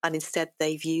 And instead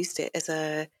they've used it as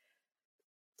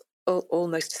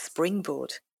almost a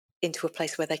springboard into a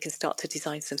place where they can start to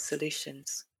design some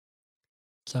solutions.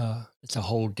 It's a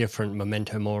whole different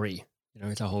memento mori. You know,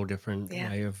 it's a whole different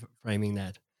way of framing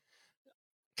that.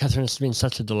 Kathryn, it's been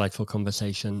such a delightful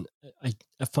conversation.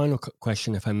 A final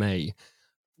question, if I may.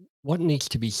 What needs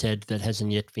to be said that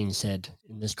hasn't yet been said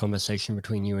in this conversation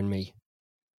between you and me?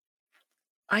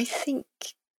 I think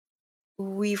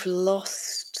we've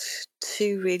lost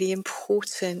two really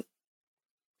important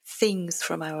things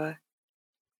from our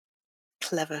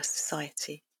clever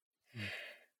society.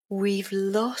 We've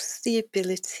lost the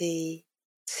ability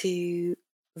to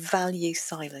value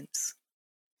silence.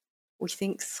 We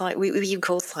think we even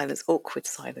call silence awkward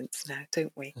silence now,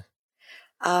 don't we?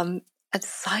 And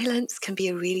silence can be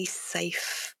a really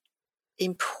safe,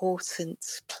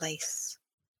 important place.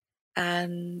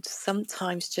 And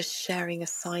sometimes just sharing a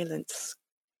silence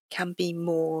can be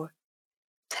more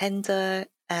tender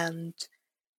and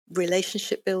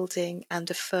relationship building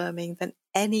and affirming than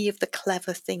any of the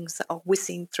clever things that are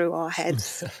whizzing through our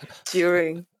heads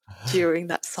during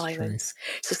that silence.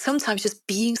 So sometimes just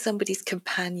being somebody's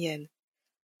companion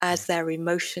as their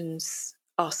emotions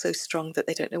are so strong that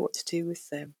they don't know what to do with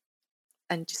them,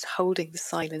 and just holding the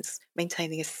silence,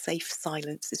 maintaining a safe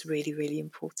silence, is really, really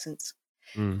important.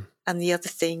 And the other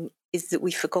thing is that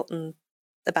we've forgotten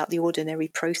about the ordinary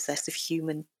process of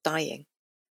human dying.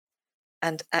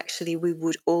 And actually, we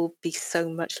would all be so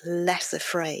much less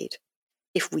afraid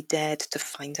if we dared to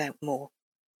find out more.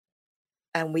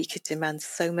 And we could demand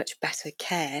so much better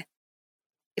care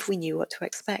if we knew what to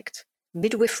expect.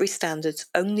 Midwifery standards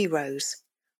only rose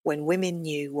when women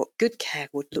knew what good care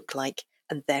would look like,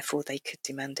 and therefore they could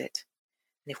demand it.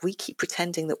 And if we keep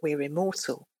pretending that we're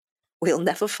immortal, we'll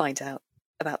never find out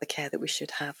about the care that we should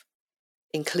have,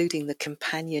 including the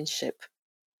companionship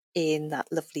in that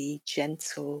lovely,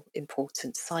 gentle,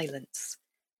 important silence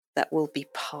that will be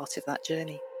part of that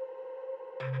journey.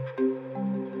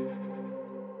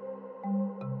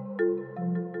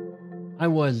 I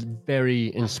was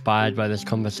very inspired by this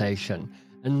conversation,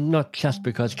 and not just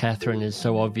because Kathryn is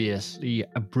so obviously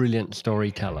a brilliant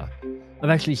storyteller. I've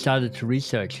actually started to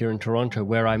research here in Toronto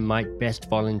where I might best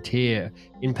volunteer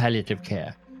in palliative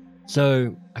care,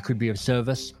 so I could be of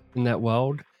service in that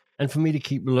world, and for me to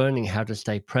keep learning how to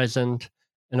stay present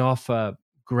and offer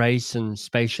grace and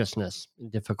spaciousness in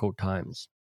difficult times.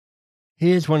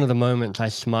 Here's one of the moments I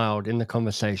smiled in the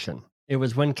conversation. It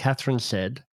was when Kathryn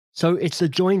said, "So it's the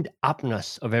joined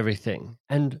upness of everything,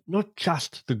 and not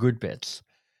just the good bits.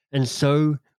 And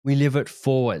so we live it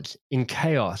forwards in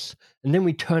chaos, and then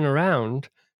we turn around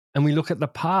and we look at the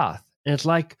path, and it's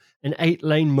like an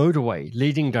 8-lane motorway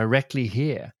leading directly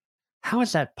here. How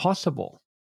is that possible?"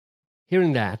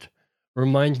 Hearing that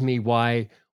reminds me why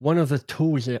one of the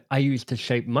tools that I use to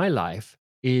shape my life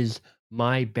is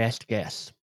my best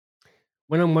guess.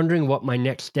 When I'm wondering what my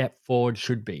next step forward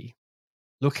should be,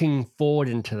 looking forward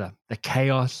into the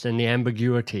chaos and the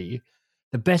ambiguity,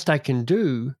 the best I can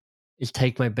do is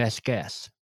take my best guess.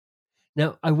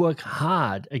 Now, I work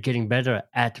hard at getting better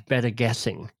at better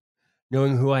guessing,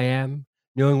 knowing who I am,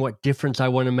 knowing what difference I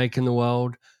want to make in the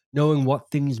world, knowing what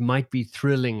things might be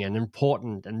thrilling and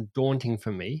important and daunting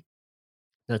for me.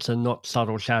 That's a not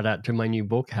subtle shout out to my new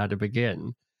book, How to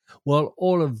Begin. Well,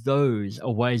 all of those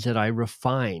are ways that I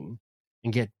refine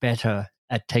and get better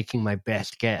at taking my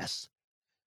best guess.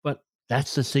 But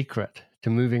that's the secret to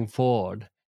moving forward.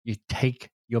 You take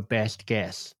your best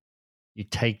guess. You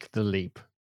take the leap.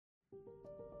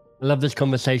 I love this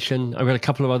conversation. I've got a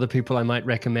couple of other people I might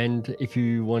recommend if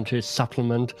you want to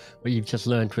supplement what you've just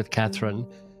learned with Kathryn.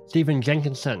 Stephen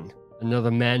Jenkinson, another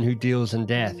man who deals in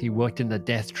death. He worked in the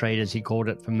death trade, as he called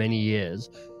it, for many years.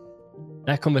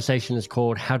 That conversation is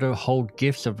called How to Hold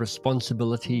Gifts of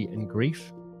Responsibility and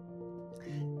Grief.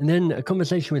 And then a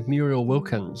conversation with Muriel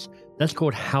Wilkins. That's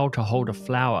called How to Hold a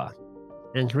Flower.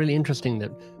 And it's really interesting that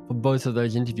for both of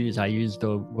those interviews, I used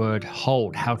the word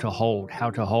hold, how to hold, how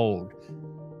to hold.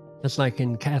 Just like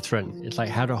in Kathryn, it's like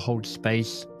how to hold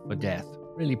space for death.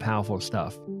 Really powerful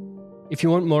stuff. If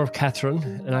you want more of Kathryn,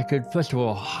 and I could first of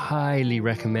all highly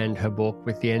recommend her book,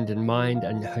 With the End in Mind,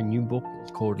 and her new book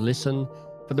is called Listen.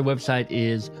 But the website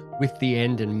is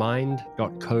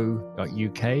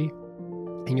withtheendinmind.co.uk.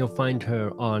 And you'll find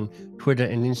her on Twitter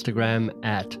and Instagram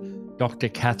at Dr.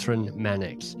 Kathryn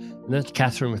Mannix. And that's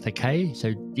Kathryn with a K,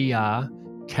 so DrKathryn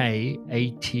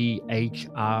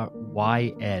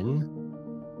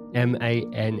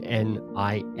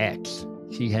Mannix.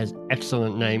 She has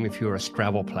excellent name if you're a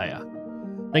Scrabble player.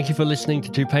 Thank you for listening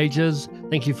to 2 Pages.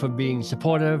 Thank you for being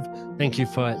supportive. Thank you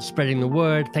for spreading the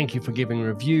word. Thank you for giving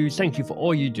reviews. Thank you for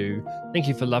all you do. Thank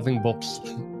you for loving books.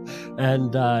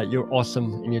 And you're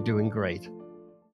awesome and you're doing great.